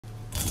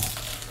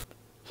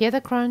Hear the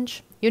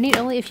crunch? You need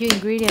only a few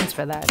ingredients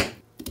for that.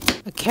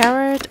 A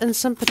carrot and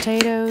some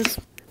potatoes.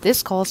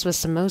 This calls for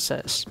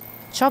samosas.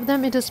 Chop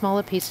them into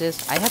smaller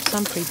pieces. I have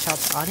some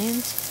pre-chopped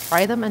onions.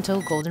 Fry them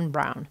until golden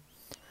brown.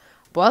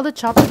 Boil the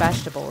chopped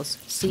vegetables,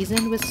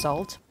 seasoned with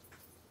salt,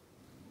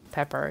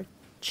 pepper,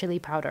 chili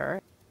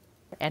powder,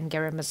 and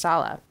garam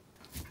masala.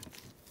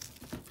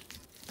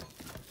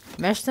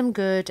 Mash them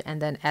good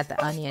and then add the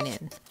onion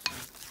in.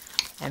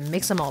 And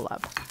mix them all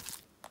up.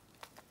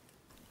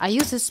 I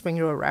use these spring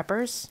roll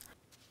wrappers.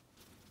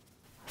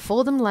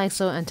 Fold them like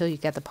so until you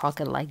get the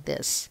pocket like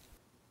this.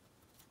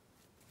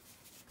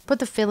 Put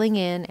the filling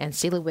in and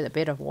seal it with a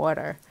bit of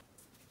water.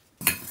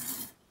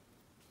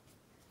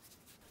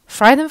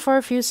 Fry them for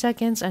a few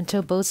seconds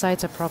until both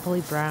sides are properly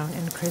brown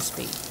and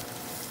crispy.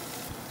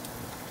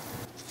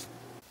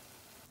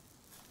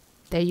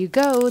 There you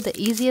go, the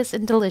easiest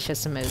and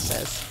delicious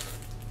samosas.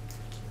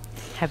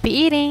 Happy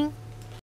eating!